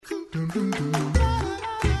Welcome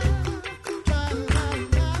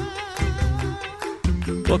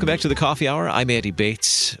back to the Coffee Hour. I'm Andy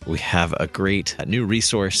Bates. We have a great new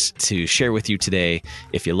resource to share with you today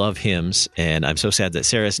if you love hymns. And I'm so sad that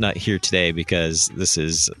Sarah's not here today because this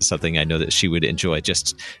is something I know that she would enjoy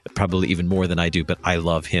just probably even more than I do. But I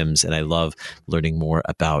love hymns and I love learning more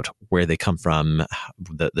about where they come from,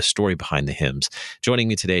 the story behind the hymns. Joining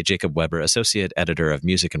me today, Jacob Weber, Associate Editor of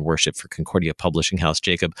Music and Worship for Concordia Publishing House.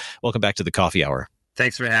 Jacob, welcome back to the Coffee Hour.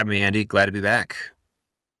 Thanks for having me, Andy. Glad to be back.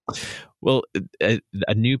 Well, a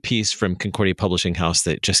new piece from Concordia Publishing House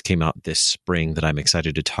that just came out this spring that I'm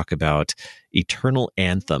excited to talk about, Eternal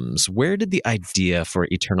Anthems. Where did the idea for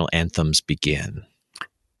Eternal Anthems begin?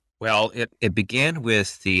 Well, it began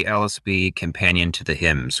with the LSB Companion to the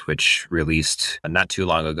Hymns, which released not too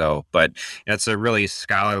long ago, but it's a really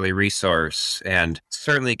scholarly resource and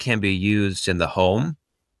certainly can be used in the home,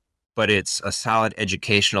 but it's a solid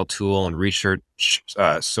educational tool and research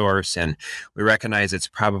source, and we recognize it's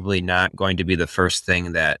probably not going to be the first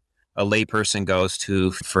thing that a layperson goes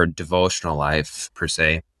to for devotional life, per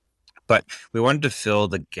se. But we wanted to fill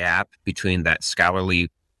the gap between that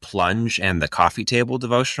scholarly plunge and the coffee table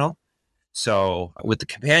devotional. So with the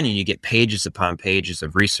companion, you get pages upon pages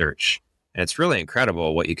of research, and it's really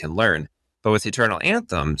incredible what you can learn. But with Eternal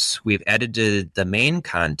Anthems, we've edited the main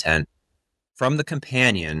content from the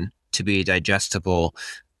companion to be digestible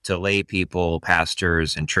to lay people,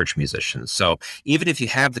 pastors, and church musicians. So even if you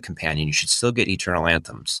have the companion, you should still get Eternal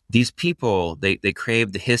Anthems. These people, they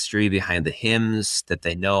crave the history behind the hymns that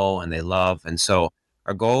they know and they love. And so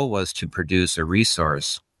our goal was to produce a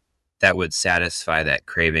resource that would satisfy that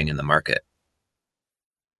craving in the market.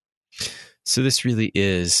 So this really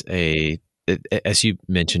is as you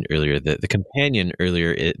mentioned earlier, the companion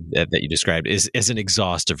earlier that you described is an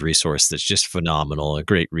exhaustive resource that's just phenomenal, a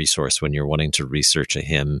great resource when you're wanting to research a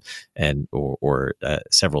hymn or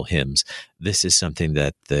several hymns. This is something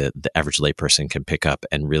that the average layperson can pick up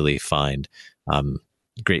and really find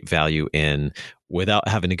great value in without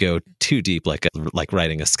having to go too deep, like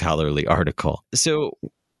writing a scholarly article. So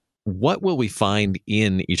what will we find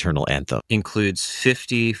in Eternal Anthem? Includes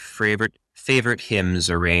 50 favorite hymns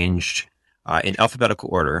arranged in alphabetical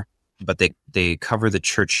order, but they cover the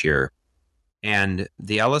church year. And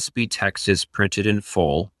the LSB text is printed in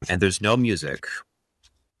full, and there's no music,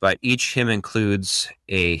 but each hymn includes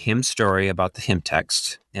a hymn story about the hymn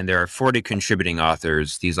text, and there are 40 contributing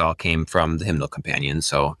authors. These all came from the Hymnal Companion,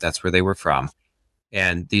 so that's where they were from.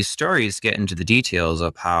 And these stories get into the details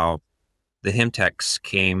of how the hymn text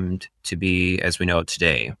came to be as we know it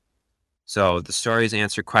today. So the stories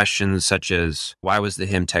answer questions such as, why was the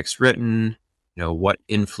hymn text written? What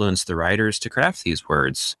influenced the writers to craft these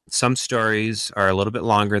words? Some stories are a little bit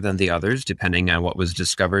longer than the others, depending on what was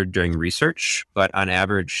discovered during research, but on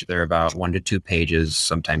average, they're about 1 to 2 pages,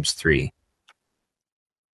 sometimes 3.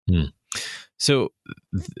 So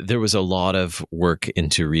there was a lot of work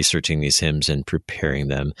into researching these hymns and preparing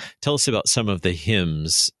them. Tell us about some of the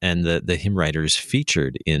hymns and the hymn writers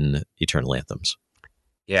featured in Eternal Anthems.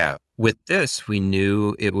 Yeah, with this, we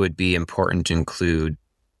knew it would be important to include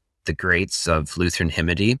the greats of Lutheran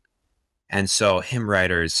hymnody. And so hymn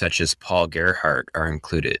writers such as Paul Gerhardt are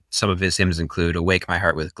included. Some of his hymns include Awake My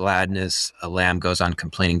Heart with Gladness, A Lamb Goes on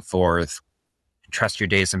Complaining Forth, Trust Your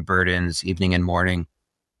Days and Burdens, Evening and Morning.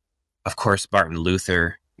 Of course, Martin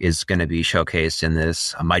Luther is going to be showcased in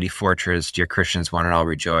this. A Mighty Fortress, Dear Christians, One and All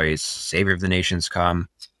Rejoice, Savior of the Nations Come.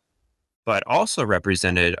 But also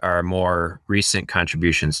represented are more recent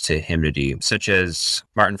contributions to hymnody, such as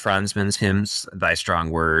Martin Franzmann's hymns, Thy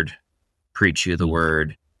Strong Word, Preach You the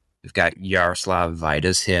Word. We've got Yaroslav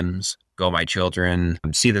Vaida's hymns, Go My Children,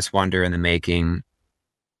 See This Wonder in the Making,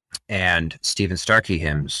 and Stephen Starkey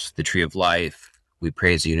hymns, The Tree of Life, We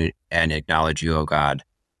Praise You and Acknowledge You, O God,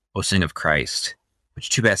 O Sing of Christ,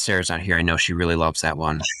 which too bad Sarah's not here. I know she really loves that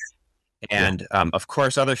one. And of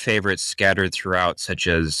course, other favorites scattered throughout, such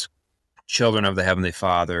as Children of the Heavenly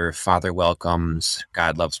Father, Father Welcomes,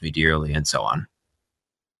 God Loves Me Dearly, and so on.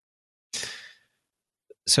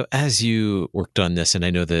 So as you worked on this, and I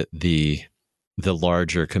know that the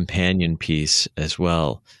larger companion piece as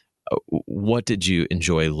well, what did you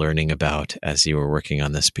enjoy learning about as you were working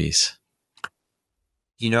on this piece?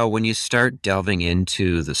 When you start delving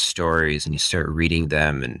into the stories and you start reading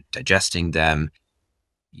them and digesting them,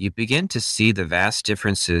 you begin to see the vast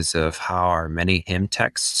differences of how our many hymn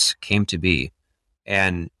texts came to be.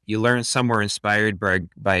 And you learn some were inspired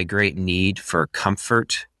by a great need for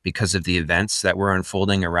comfort because of the events that were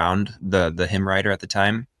unfolding around the hymn writer at the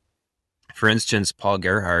time. For instance, Paul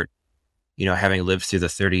Gerhardt, having lived through the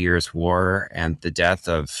 30 Years' War and the death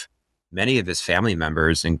of many of his family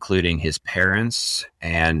members, including his parents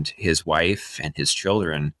and his wife and his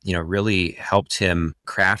children, really helped him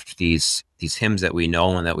craft these hymns that we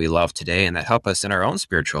know and that we love today and that help us in our own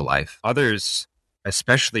spiritual life. Others,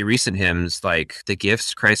 especially recent hymns like The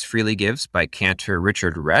Gifts Christ Freely Gives by cantor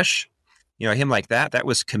Richard Resch, a hymn like that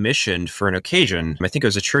was commissioned for an occasion. I think it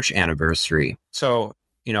was a church anniversary. So,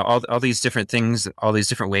 all these different things, all these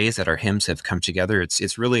different ways that our hymns have come together,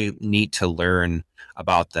 it's really neat to learn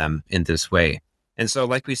about them in this way. And so,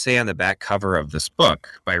 like we say on the back cover of this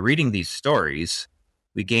book, by reading these stories,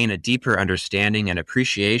 we gain a deeper understanding and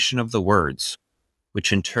appreciation of the words,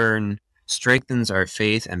 which in turn strengthens our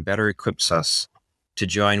faith and better equips us to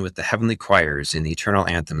join with the heavenly choirs in the eternal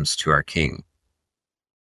anthems to our King.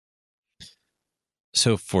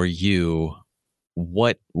 So for you,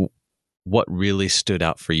 what really stood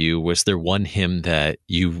out for you? Was there one hymn that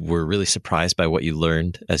you were really surprised by what you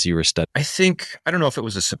learned as you were studying? I don't know if it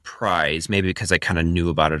was a surprise, maybe because I kind of knew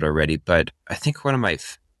about it already, but I think one of my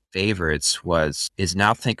favorites is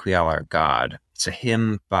Now Thank We All Our God. It's a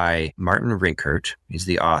hymn by Martin Rinkert. He's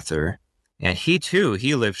the author. And he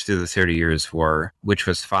lived through the 30 Years' War, which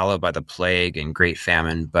was followed by the plague and great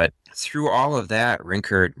famine. But through all of that,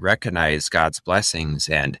 Rinkert recognized God's blessings,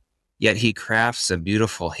 and yet he crafts a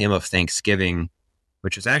beautiful hymn of thanksgiving,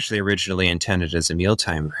 which was actually originally intended as a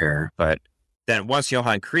mealtime prayer. But then once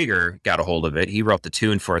Johann Krieger got a hold of it, he wrote the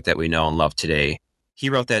tune for it that we know and love today. He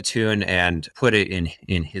wrote that tune and put it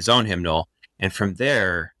in his own hymnal. And from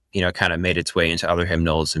there, kind of made its way into other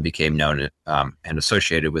hymnals and became known and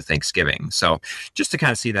associated with Thanksgiving. So just to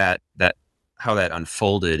kind of see that how that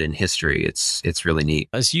unfolded in history, it's really neat.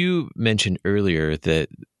 As you mentioned earlier, that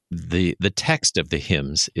the text of the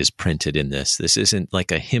hymns is printed in this. This isn't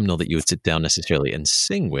like a hymnal that you would sit down necessarily and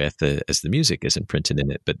sing with, as the music isn't printed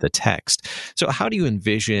in it, but the text. So how do you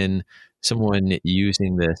envision someone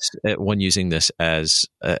using this as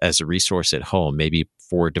a resource at home, maybe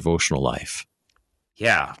for devotional life?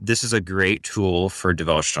 Yeah, this is a great tool for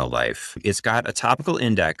devotional life. It's got a topical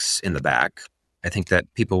index in the back. I think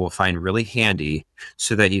that people will find really handy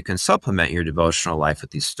so that you can supplement your devotional life with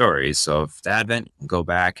these stories. So if the Advent, go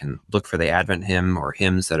back and look for the Advent hymn or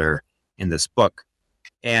hymns that are in this book.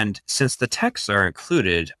 And since the texts are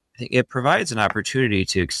included, I think it provides an opportunity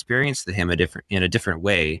to experience the hymn in a different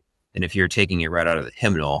way than if you're taking it right out of the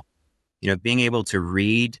hymnal. Being able to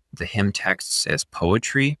read the hymn texts as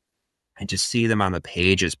poetry and just see them on the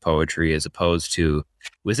page as poetry as opposed to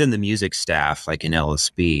within the music staff, like in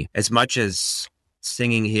LSB. As much as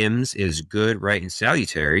singing hymns is good, right, and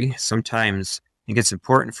salutary, sometimes I think it's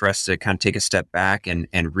important for us to kind of take a step back and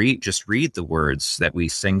read the words that we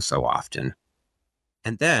sing so often.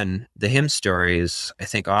 And then the hymn stories, I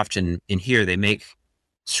think often in here, they make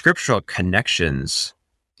scriptural connections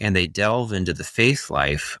and they delve into the faith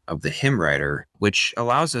life of the hymn writer, which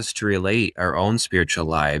allows us to relate our own spiritual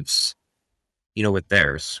lives with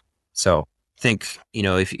theirs. So I think,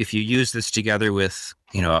 if you use this together with,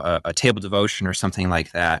 a table devotion or something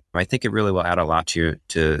like that, I think it really will add a lot to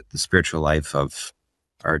the spiritual life of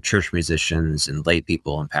our church musicians and lay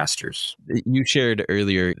people and pastors. You shared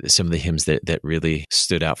earlier some of the hymns that really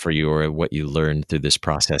stood out for you or what you learned through this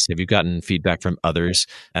process. Have you gotten feedback from others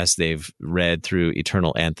as they've read through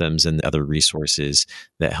Eternal Anthems and other resources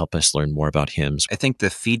that help us learn more about hymns? I think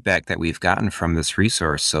the feedback that we've gotten from this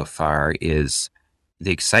resource so far is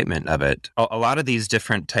the excitement of it. A lot of these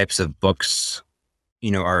different types of books,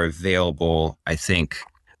 are available, I think,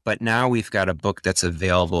 but now we've got a book that's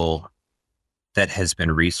available that has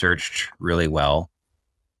been researched really well.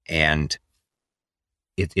 And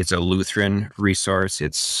it's a Lutheran resource.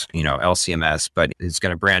 It's, LCMS, but it's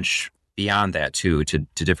going to branch beyond that too, to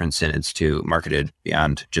different synods too, marketed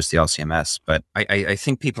beyond just the LCMS. But I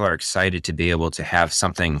think people are excited to be able to have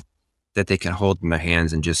something that they can hold in their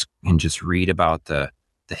hands and just read about the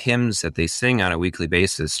hymns that they sing on a weekly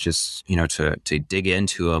basis, just, to dig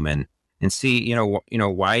into them and see,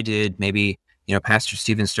 why did maybe, Pastor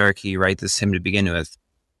Stephen Starkey write this hymn to begin with?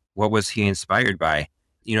 What was he inspired by?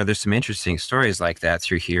 There's some interesting stories like that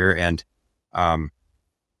through here. And I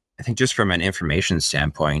think just from an information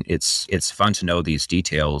standpoint, it's fun to know these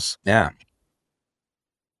details. Yeah.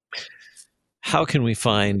 How can we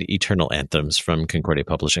find Eternal Anthems from Concordia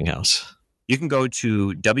Publishing House? You can go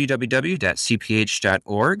to www.cph.org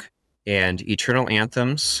and Eternal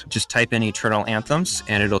Anthems. Just type in Eternal Anthems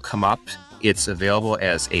and it'll come up. It's available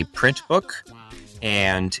as a print book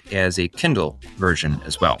and as a Kindle version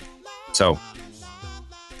as well. So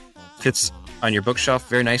fits on your bookshelf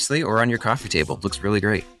very nicely or on your coffee table. Looks really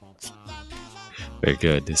great. Very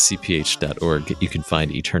good. cph.org. You can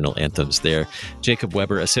find Eternal Anthems there. Jacob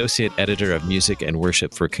Weber, Associate Editor of Music and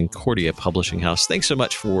Worship for Concordia Publishing House. Thanks so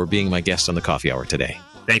much for being my guest on the Coffee Hour today.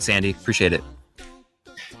 Thanks, Andy. Appreciate it.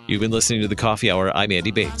 You've been listening to the Coffee Hour. I'm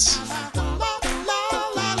Andy Bates.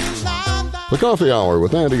 The Coffee Hour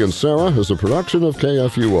with Andy and Sarah is a production of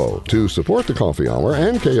KFUO. To support the Coffee Hour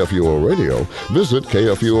and KFUO Radio, visit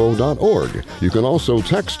kfuo.org. You can also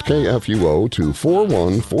text KFUO to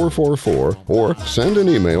 41444 or send an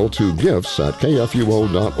email to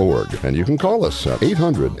gifts@kfuo.org. And you can call us at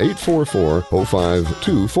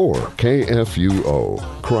 800-844-0524.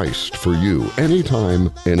 KFUO. Christ for you,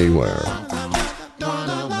 anytime, anywhere.